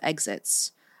a lot of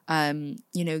exits. I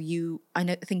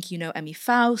think you know Emmy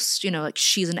Faust, like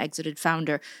she's an exited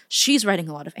founder. She's writing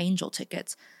a lot of angel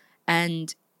tickets.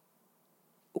 And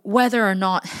whether or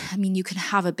not, I mean, you can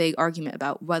have a big argument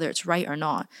about whether it's right or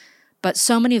not, but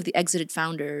so many of the exited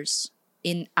founders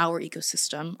in our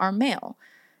ecosystem are male.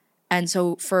 And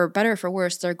so for better or for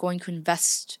worse, they're going to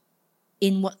invest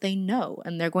in what they know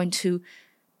and they're going to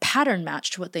pattern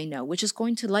match to what they know, which is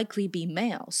going to likely be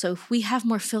male. So if we have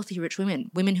more filthy rich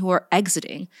women who are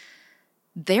exiting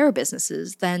their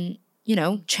businesses, then,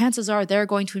 chances are they're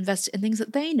going to invest in things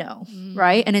that they know,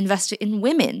 right? And invest in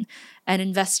women and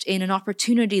invest in an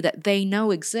opportunity that they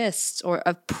know exists or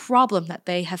a problem that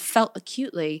they have felt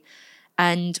acutely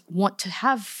and want to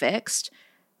have fixed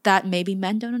that maybe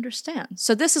men don't understand.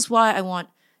 So this is why I want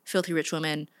filthy rich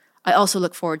women. I also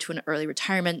look forward to an early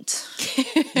retirement.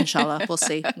 Inshallah, we'll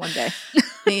see one day.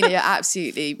 Nina, you're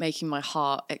absolutely making my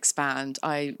heart expand.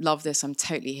 I love this. I'm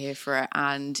totally here for it.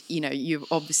 And, you're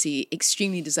obviously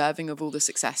extremely deserving of all the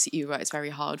success that you worked very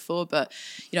hard for. But,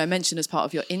 I mentioned as part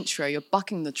of your intro, you're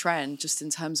bucking the trend just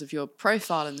in terms of your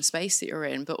profile and the space that you're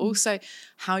in, but also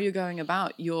how you're going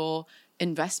about your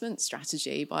investment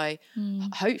strategy by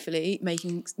hopefully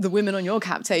making the women on your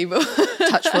cap table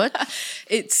touch wood.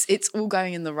 It's all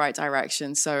going in the right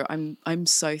direction. So I'm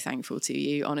so thankful to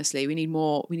you. Honestly, we need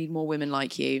more women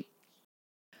like you.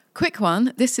 Quick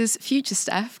one. This is Future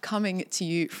Steph coming to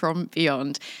you from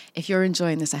beyond. If you're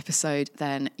enjoying this episode,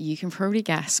 then you can probably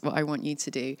guess what I want you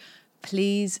to do.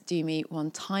 Please do me one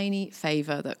tiny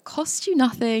favor that costs you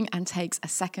nothing and takes a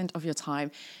second of your time.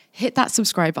 Hit that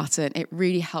subscribe button. It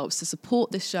really helps to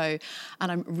support this show.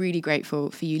 And I'm really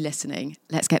grateful for you listening.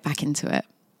 Let's get back into it.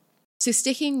 So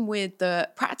sticking with the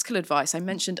practical advice, I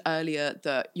mentioned earlier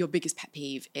that your biggest pet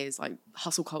peeve is like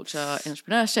hustle culture,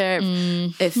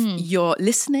 entrepreneurship. If you're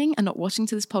listening and not watching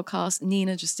to this podcast,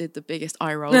 Nina just did the biggest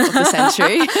eye roll of the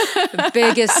century. The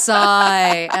biggest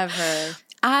sigh ever.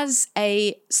 As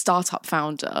a startup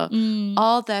founder,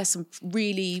 are there some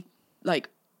really like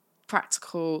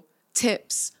practical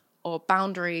tips or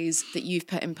boundaries that you've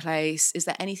put in place? Is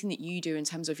there anything that you do in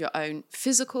terms of your own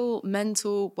physical,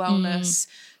 mental wellness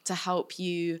to help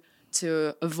you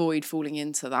to avoid falling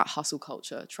into that hustle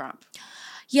culture trap?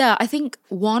 Yeah, I think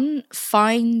one,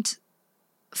 find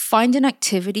an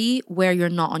activity where you're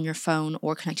not on your phone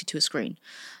or connected to a screen.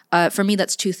 For me,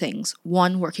 that's two things.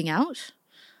 One, working out.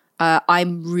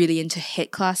 I'm really into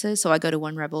HIIT classes, so I go to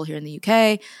One Rebel here in the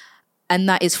UK. And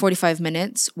that is 45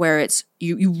 minutes where it's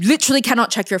you literally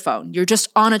cannot check your phone. You're just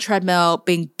on a treadmill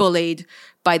being bullied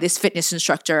by this fitness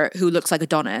instructor who looks like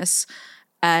Adonis.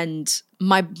 And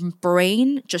my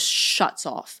brain just shuts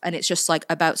off. And it's just like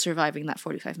about surviving that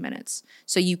 45 minutes.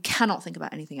 So you cannot think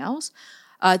about anything else.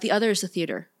 The other is the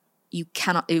theater. You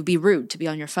cannot, it would be rude to be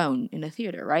on your phone in a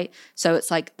theater, right? So it's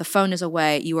like the phone is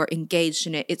away, you are engaged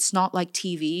in it. It's not like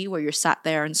TV where you're sat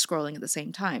there and scrolling at the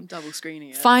same time. Double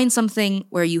screening it. Find something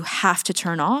where you have to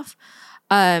turn off.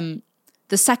 The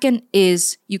second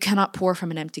is you cannot pour from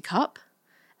an empty cup.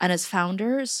 And as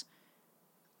founders,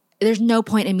 there's no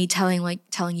point in me telling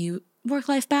you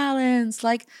work-life balance,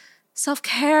 like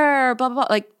self-care, blah, blah, blah.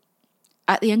 Like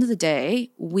at the end of the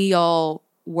day, we all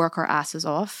work our asses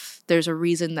off. There's a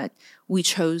reason that we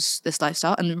chose this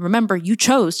lifestyle. And remember, you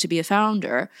chose to be a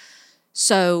founder.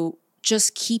 So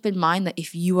just keep in mind that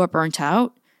if you are burnt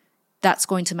out, that's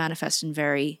going to manifest in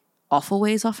very awful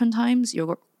ways oftentimes.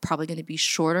 You're probably going to be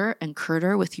shorter and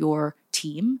curter with your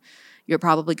team. You're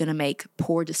probably going to make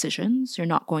poor decisions. You're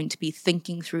not going to be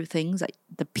thinking through things at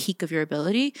the peak of your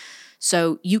ability.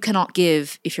 So you cannot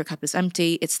give if your cup is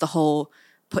empty. It's the whole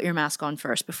put your mask on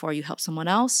first before you help someone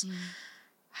else.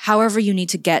 However you need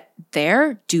to get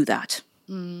there, do that.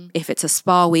 If it's a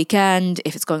spa weekend,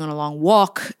 if it's going on a long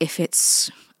walk, if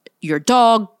it's your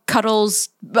dog cuddles,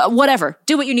 whatever,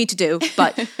 do what you need to do,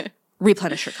 but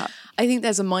replenish your cup. I think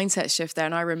there's a mindset shift there.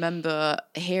 And I remember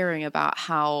hearing about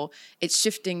how it's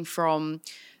shifting from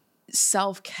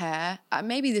self-care.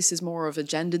 Maybe this is more of a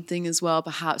gendered thing as well.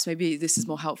 Perhaps maybe this is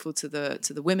more helpful to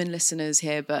the women listeners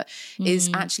here, but is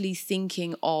actually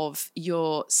thinking of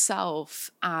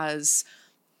yourself as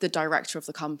the director of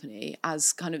the company,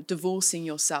 as kind of divorcing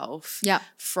yourself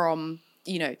from,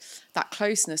 that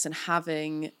closeness and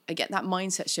having, again, that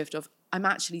mindset shift of I'm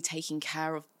actually taking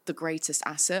care of the greatest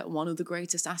asset, one of the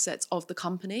greatest assets of the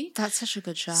company. That's such a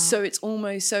good shout. So it's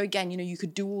almost, so again, you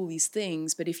could do all these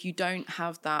things, but if you don't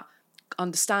have that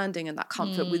understanding and that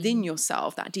comfort within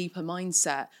yourself, that deeper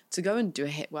mindset to go and do a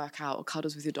HIIT workout or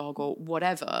cuddles with your dog or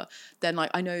whatever, then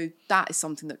I know that is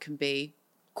something that can be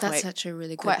quite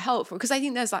helpful, because I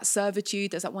think there's that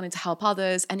servitude, there's that wanting to help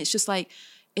others, and it's just like,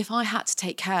 if I had to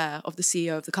take care of the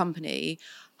CEO of the company,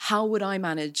 how would I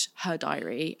manage her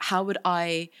diary? How would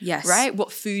I, right?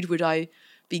 What food would I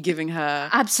be giving her?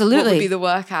 Absolutely. What would be the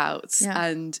workouts? Yeah.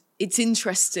 And it's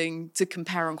interesting to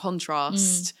compare and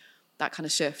contrast that kind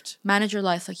of shift. Manage your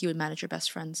life like you would manage your best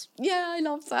friends. Yeah, I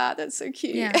love that. That's so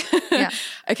cute. Yeah.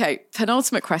 Okay,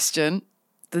 penultimate question.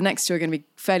 The next two are going to be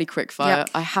fairly quick fire.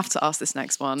 Yep. I have to ask this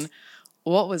next one.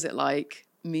 What was it like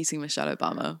meeting Michelle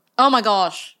Obama? Oh my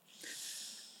gosh.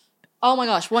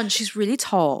 One, she's really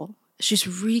tall.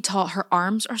 Her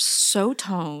arms are so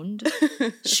toned.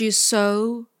 She's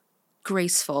so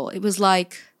graceful. It was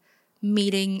like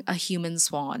meeting a human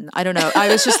swan. I don't know. I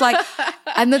was just like,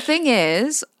 and the thing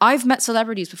is, I've met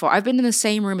celebrities before. I've been in the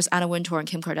same room as Anna Wintour and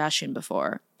Kim Kardashian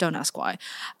before. Don't ask why.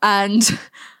 And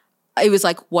it was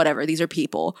like, whatever, these are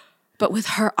people. But with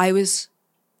her, I was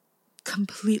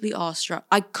completely awestruck.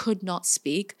 I could not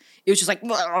speak. It was just like,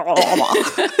 like,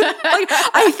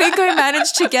 I think I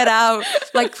managed to get out,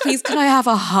 like, please, can I have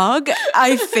a hug?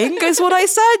 I think is what I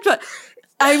said, but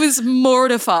I was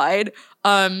mortified.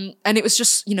 And it was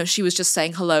just, she was just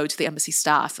saying hello to the embassy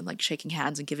staff and like shaking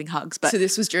hands and giving hugs. But so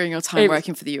this was during your time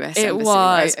working for the US embassy,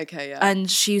 was. Right? Okay, yeah. And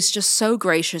she's just so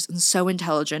gracious and so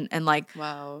intelligent and like,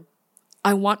 wow.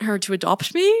 I want her to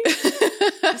adopt me.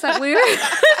 Is that weird?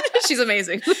 She's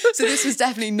amazing. So this was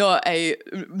definitely not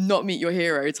meet your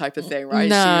hero type of thing, right?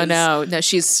 No,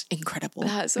 she's incredible.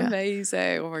 That's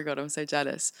amazing. Oh my God, I'm so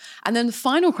jealous. And then the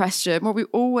final question, what we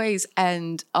always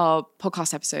end our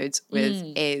podcast episodes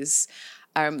with is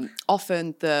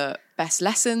often the best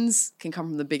lessons can come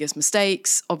from the biggest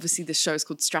mistakes. Obviously, this show is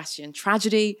called Strategy and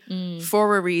Tragedy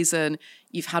for a reason.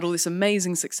 You've had all this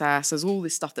amazing success. There's all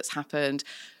this stuff that's happened.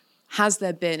 has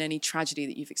there been any tragedy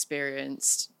that you've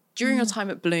experienced during your time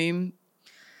at Bloom,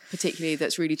 particularly,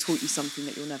 that's really taught you something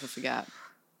that you'll never forget?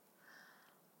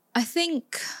 I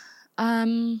think,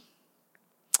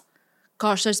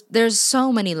 gosh, there's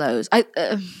so many lows.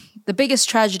 The biggest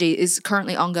tragedy is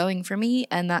currently ongoing for me,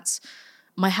 and that's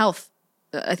my health.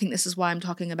 I think this is why I'm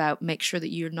talking about make sure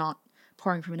that you're not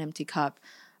pouring from an empty cup.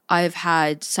 I've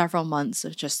had several months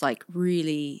of just like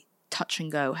really touch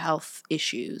and go health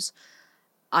issues.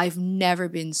 I've never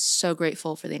been so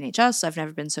grateful for the NHS. I've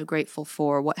never been so grateful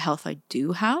for what health I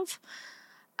do have.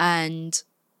 And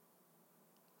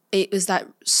it was that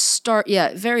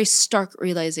very stark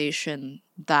realization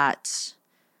that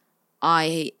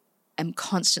I am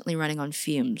constantly running on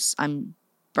fumes. I'm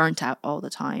burnt out all the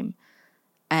time.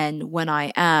 And when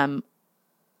I am,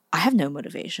 I have no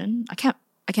motivation. I can't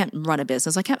run a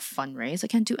business. I can't fundraise. I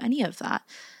can't do any of that.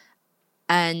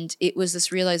 And it was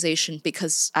this realization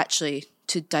because actually,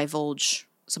 to divulge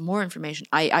some more information,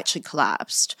 I actually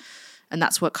collapsed. And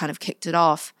that's what kind of kicked it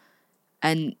off.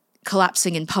 And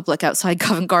collapsing in public outside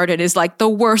Covent Garden is like the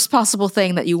worst possible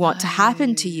thing that you want to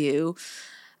happen to you.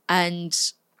 And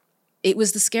it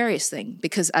was the scariest thing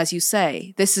because, as you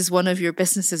say, this is one of your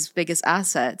business's biggest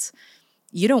assets.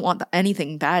 You don't want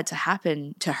anything bad to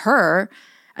happen to her.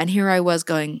 And here I was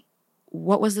going,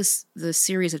 what was the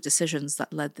series of decisions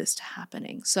that led this to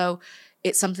happening? So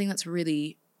it's something that's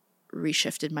really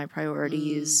reshifted my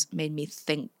priorities, made me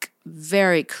think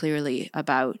very clearly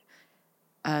about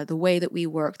the way that we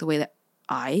work, the way that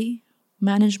I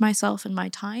manage myself and my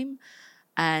time.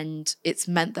 And it's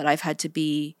meant that I've had to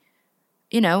be,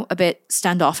 a bit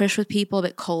standoffish with people, a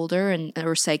bit colder,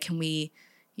 or say, can we,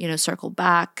 circle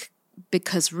back?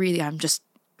 Because really I'm just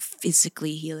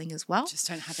physically healing as well. Just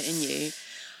don't have it in you.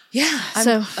 Yeah.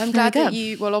 I'm glad that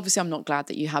obviously I'm not glad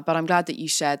that you have, but I'm glad that you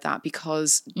shared that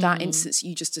because that instance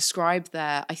you just described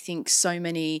there, I think so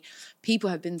many people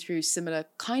have been through similar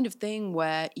kind of thing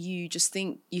where you just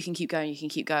think you can keep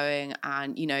going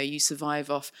and, you survive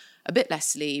off a bit less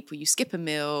sleep or you skip a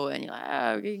meal and you're like,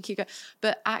 oh, you can keep going.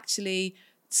 But actually,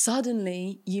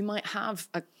 suddenly you might have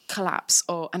a collapse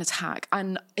or an attack.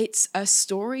 And it's a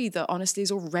story that honestly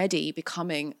is already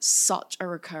becoming such a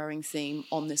recurring theme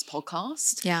on this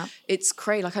podcast. Yeah. It's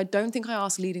crazy. Like, I don't think I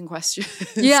ask leading questions.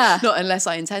 Yeah. Not unless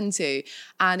I intend to.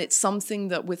 And it's something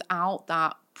that without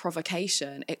that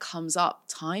provocation, it comes up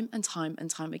time and time and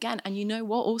time again. And you know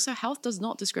what? Also, health does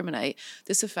not discriminate.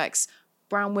 This affects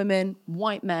brown women,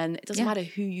 white men, it doesn't matter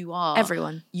who you are.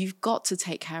 Everyone. You've got to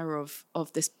take care of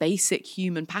this basic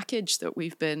human package that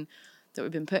we've been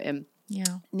put in. Yeah.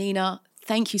 Nina,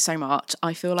 thank you so much.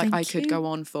 I feel like I could go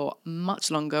on for much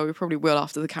longer. We probably will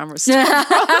after the cameras start.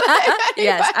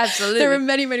 Yes, absolutely. There are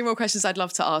many, many more questions I'd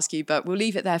love to ask you, but we'll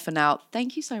leave it there for now.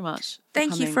 Thank you so much.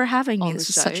 Thank you for having me. This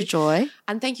was such a joy.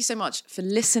 And thank you so much for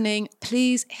listening.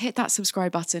 Please hit that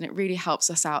subscribe button. It really helps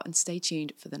us out and stay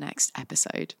tuned for the next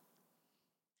episode.